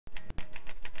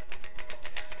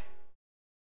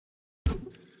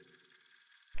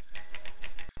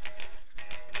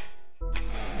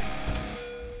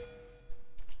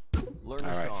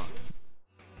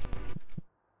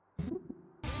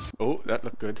that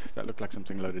looked good. That looked like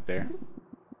something loaded there.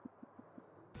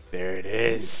 There it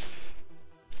is.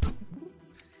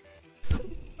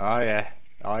 Oh yeah.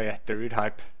 Oh yeah. Darude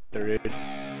hype. Darude.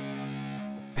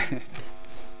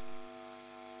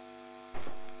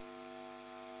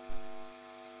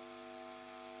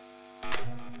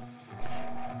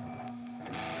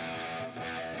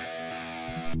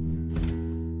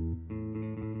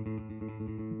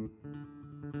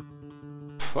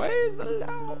 Praise the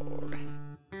Lord.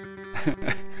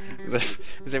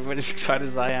 Is everybody as excited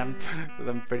as I am? Because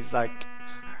I'm pretty psyched.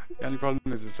 The only problem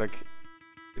is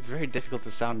it's very difficult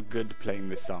to sound good playing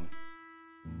this song.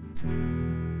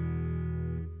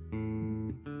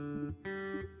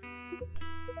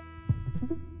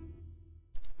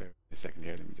 Bear with me a second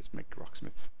here, let me just make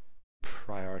Rocksmith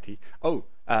priority. Oh,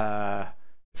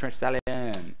 French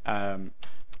Stallion.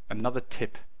 Another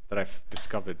tip that I've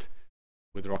discovered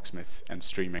with Rocksmith and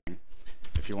streaming,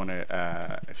 if you want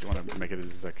to make it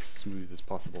as smooth as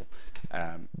possible,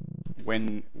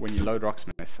 when you load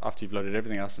Rocksmith, after you've loaded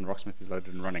everything else and Rocksmith is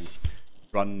loaded and running,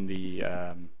 run the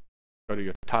go to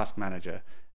your task manager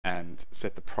and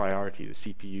set the priority, the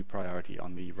CPU priority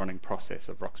on the running process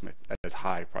of Rocksmith as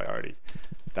high priority.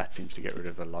 That seems to get rid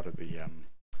of a lot of the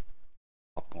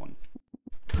popcorn.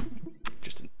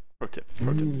 Just a pro tip.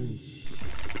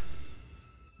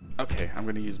 Okay, I'm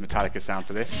going to use Metallica sound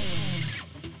for this.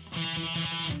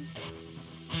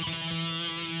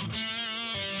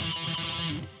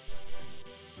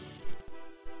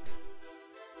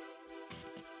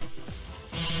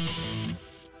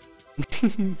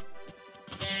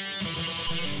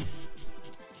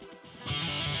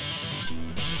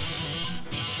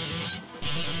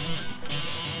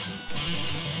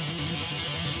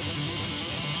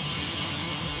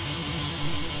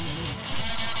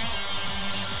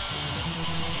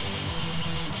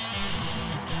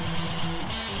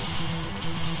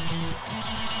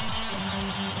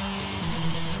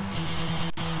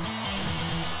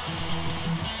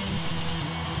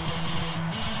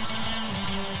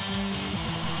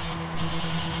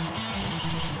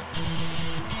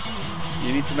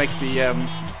 You need to make the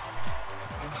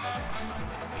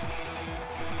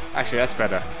actually that's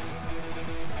better.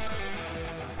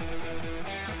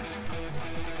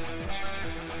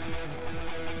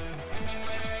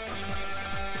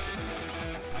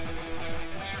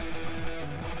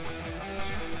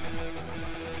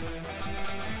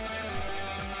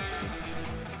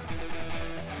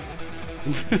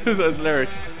 Those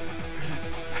lyrics.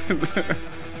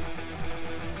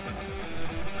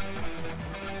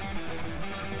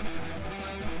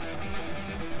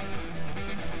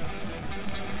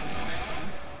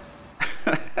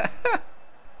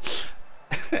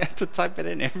 I have to type it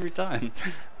in every time.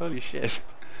 Holy shit.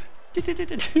 You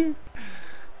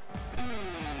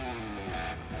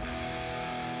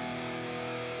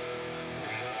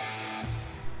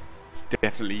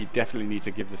definitely need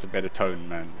to give this a better tone,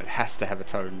 man. It has to have a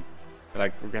tone.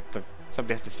 Like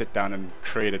somebody has to sit down and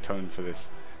create a tone for this.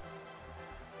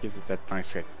 Gives it that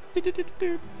nice hit.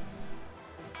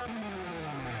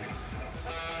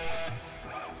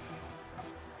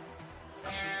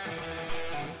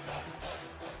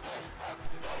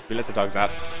 We let the dogs out.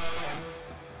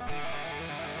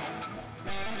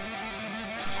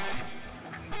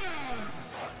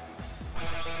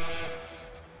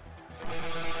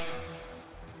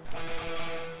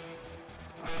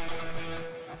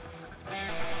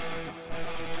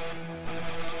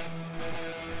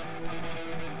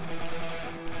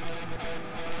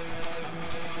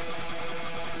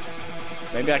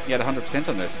 Maybe I can get 100%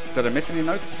 on this. Did I miss any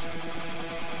notes?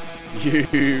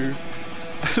 You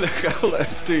look at all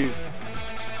those twos.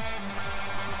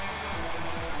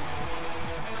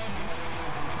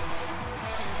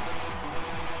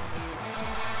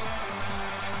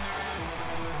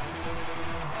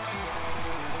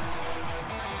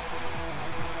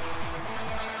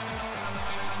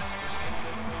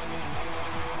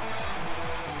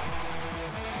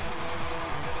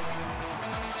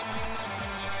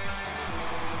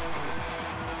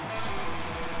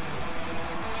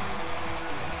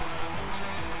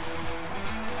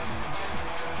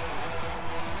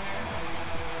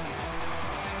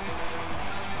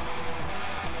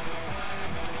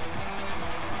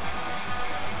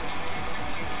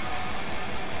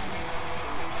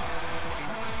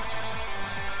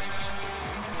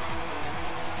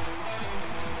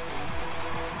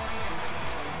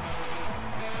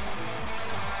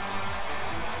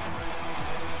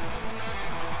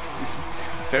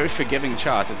 Very forgiving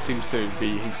chart. It seems to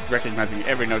be recognizing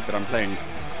every note that I'm playing.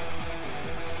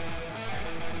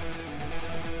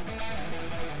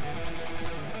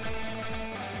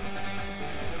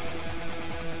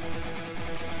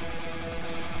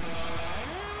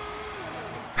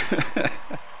 Yeah!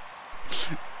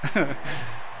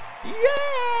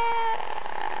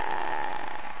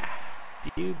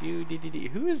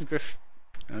 Who is Griff?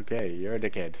 Okay, you're a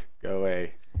dickhead. Go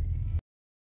away.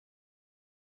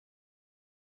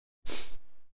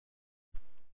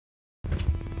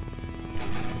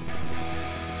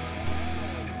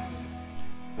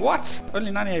 What?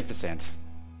 Only 98%.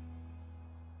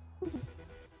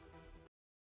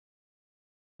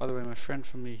 By the way, my friend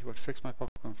from me, what fixed my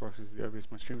popcorn fork is the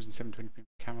OBS. My stream was in 720p, my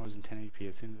camera was in 1080p.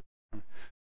 As soon as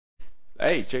the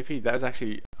Hey, JP, that was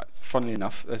actually, funnily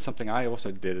enough, that's something I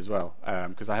also did as well.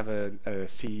 Because I have a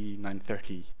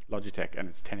C930 Logitech and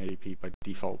it's 1080p by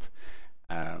default.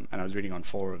 And I was reading on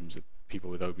forums that people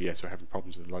with OBS were having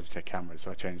problems with the Logitech camera, so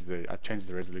I changed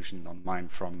the resolution on mine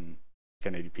from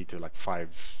 1080p to like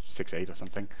 568 or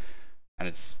something, and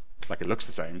it's like it looks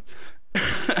the same,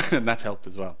 and that's helped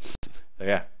as well. So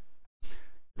yeah,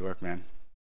 good work, man.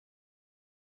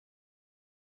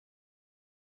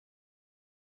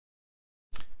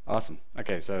 Awesome.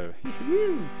 Okay, so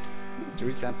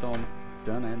Druid Sandstorm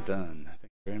done and done. Thank you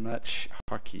very much,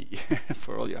 Harky,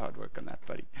 for all your hard work on that,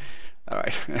 buddy. All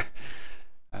right.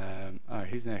 Alright,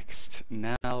 who's next?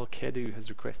 Nal Kedu has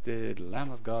requested Lamb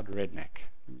of God Redneck.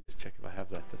 Let me just check if I have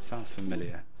that. That sounds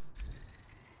familiar.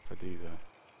 If I do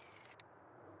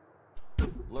though.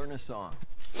 Learn a song.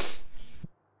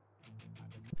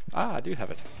 Ah, I do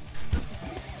have it.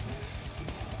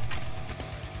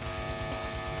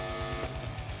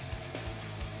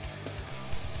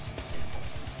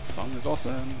 Song is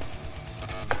awesome.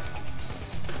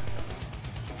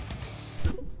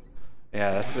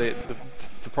 Yeah, that's the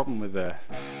problem with the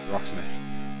Rocksmith.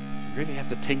 You really have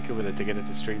to tinker with it to get it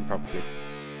to stream properly.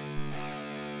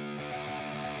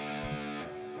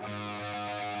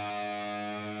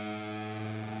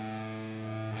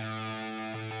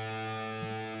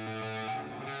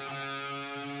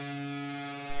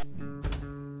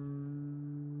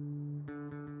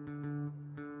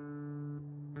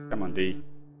 Come on, D.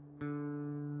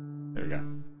 There we go.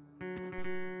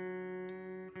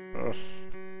 Ugh.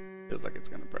 Feels like it's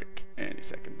gonna break any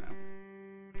second now.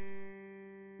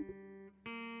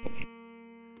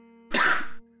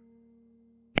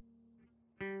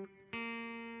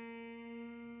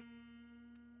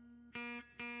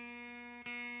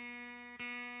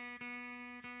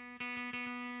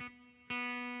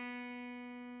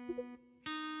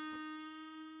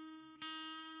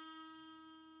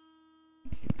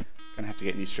 Gonna have to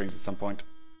get new strings at some point.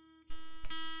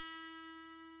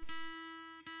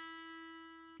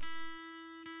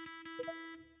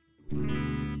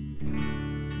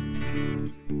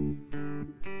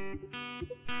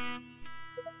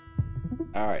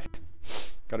 Alright,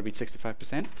 gotta beat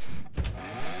 65%.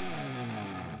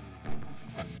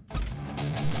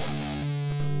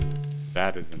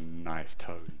 That is a nice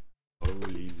tone.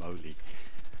 Holy moly.